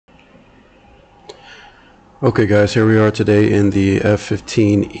Okay guys, here we are today in the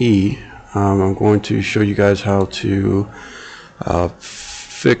F-15E. I'm going to show you guys how to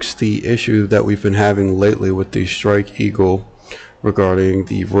fix the issue that we've been having lately with the Strike Eagle regarding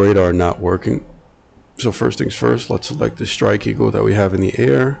the radar not working. So first things first, let's select the Strike Eagle that we have in the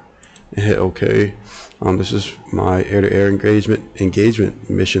air and hit OK. This is my air-to-air engagement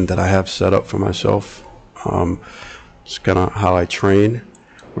mission that I have set up for myself. It's kind of how I train.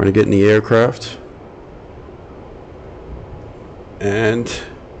 We're going to get in the aircraft. And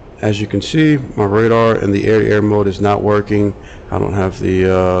as you can see, my radar in the air-to-air mode is not working. I don't have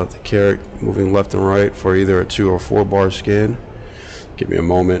the caret moving left and right for either a 2 or 4 bar scan. Give me a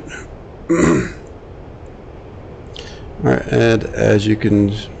moment. Alright, and as you can,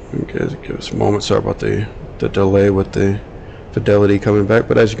 give us a moment. Sorry about the delay with the fidelity coming back,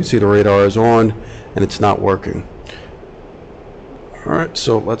 but as you can see, the radar is on and it's not working. Alright,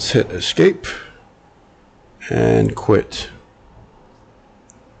 so let's hit escape and quit.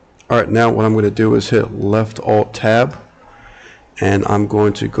 Alright, now what I'm going to do is hit left alt tab, and I'm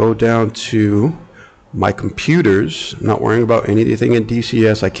going to go down to my computers. I'm not worrying about anything in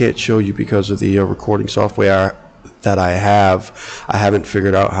DCS. I can't show you because of the recording software that I have. I haven't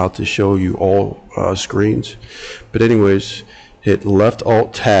figured out how to show you all screens. But anyways, hit left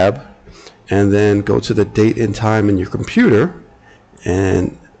alt tab and then go to the date and time in your computer,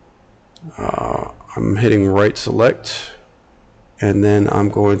 and I'm hitting right select. And then I'm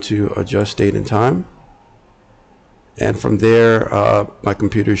going to adjust date and time, and from there my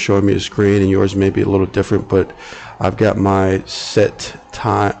computer is showing me a screen, and yours may be a little different, but I've got my set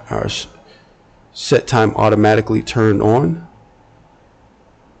time automatically turned on.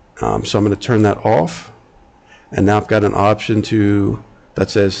 So I'm going to turn that off, and now I've got an option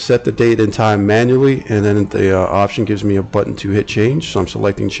that says set the date and time manually, and then the option gives me a button to hit change, so I'm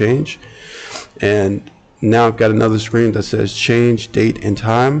selecting change. And now I've got another screen that says change date and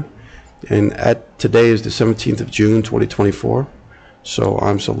time, and today is the 17th of June 2024. So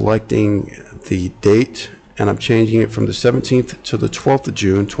I'm selecting the date and I'm changing it from the 17th to the 12th of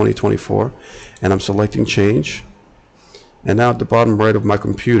June 2024, and I'm selecting change. And now at the bottom right of my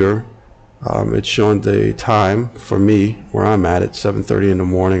computer, it's showing the time for me where I'm at. It's 7:30 in the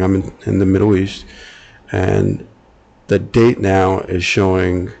morning. I'm in the Middle East, and the date now is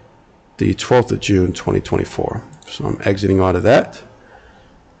showing the 12th of June 2024. So I'm exiting out of that.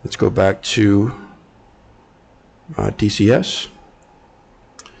 Let's go back to DCS.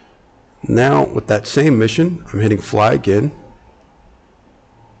 Now with that same mission, I'm hitting fly again.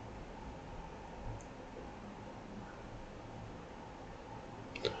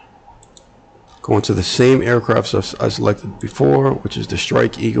 Going to the same aircraft I selected before, which is the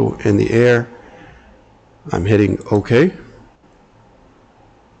Strike Eagle in the air. I'm hitting OK.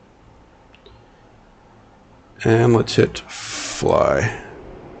 And let's hit fly.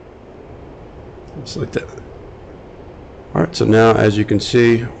 Just like that. Alright, so now as you can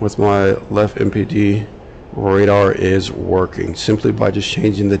see with my left MPD, radar is working simply by just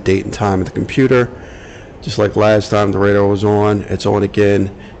changing the date and time of the computer. Just like last time the radar was on, it's on again.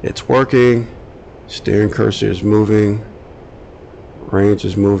 It's working. Steering cursor is moving. Range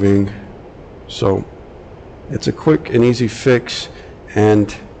is moving. So it's a quick and easy fix,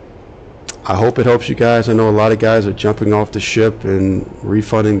 and I hope it helps you guys. I know a lot of guys are jumping off the ship and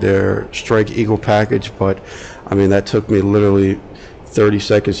refunding their Strike Eagle package, but I mean, that took me literally 30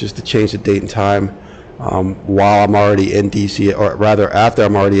 seconds just to change the date and time while I'm already in DCS, or rather after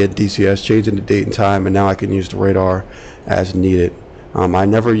I'm already in DCS, changing the date and time, and now I can use the radar as needed. I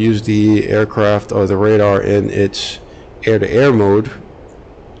never used the aircraft or the radar in its air-to-air mode,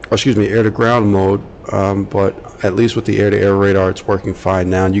 or excuse me, air-to-ground mode, but at least with the air-to-air radar, it's working fine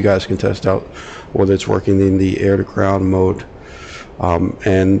now, and you guys can test out whether it's working in the air-to-ground mode.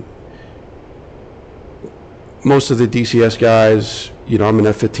 And most of the DCS guys, you know, I'm an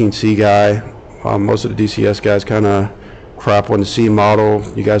F-15C guy. Most of the DCS guys kind of crap on the C model.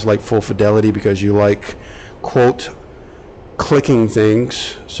 You guys like full fidelity because you like, quote, clicking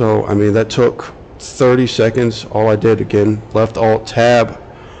things. So, I mean, that took 30 seconds. All I did, again, left alt tab,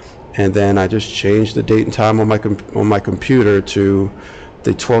 and then I just changed the date and time on my computer to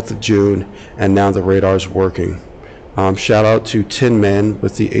the 12th of June, and now the radar is working. Shout out to Tin Man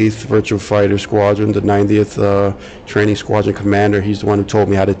with the 8th Virtual Fighter Squadron, the 90th Training Squadron Commander. He's the one who told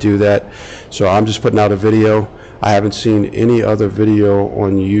me how to do that. So I'm just putting out a video. I haven't seen any other video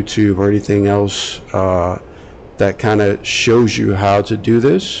on YouTube or anything else that kind of shows you how to do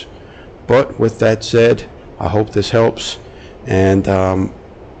this. But with that said, I hope this helps, and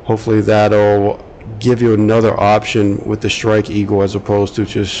hopefully that'll give you another option with the Strike Eagle as opposed to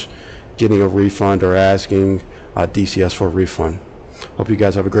just getting a refund or asking DCS for a refund. Hope you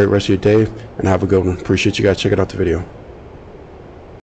guys have a great rest of your day and have a good one. Appreciate you guys checking out the video.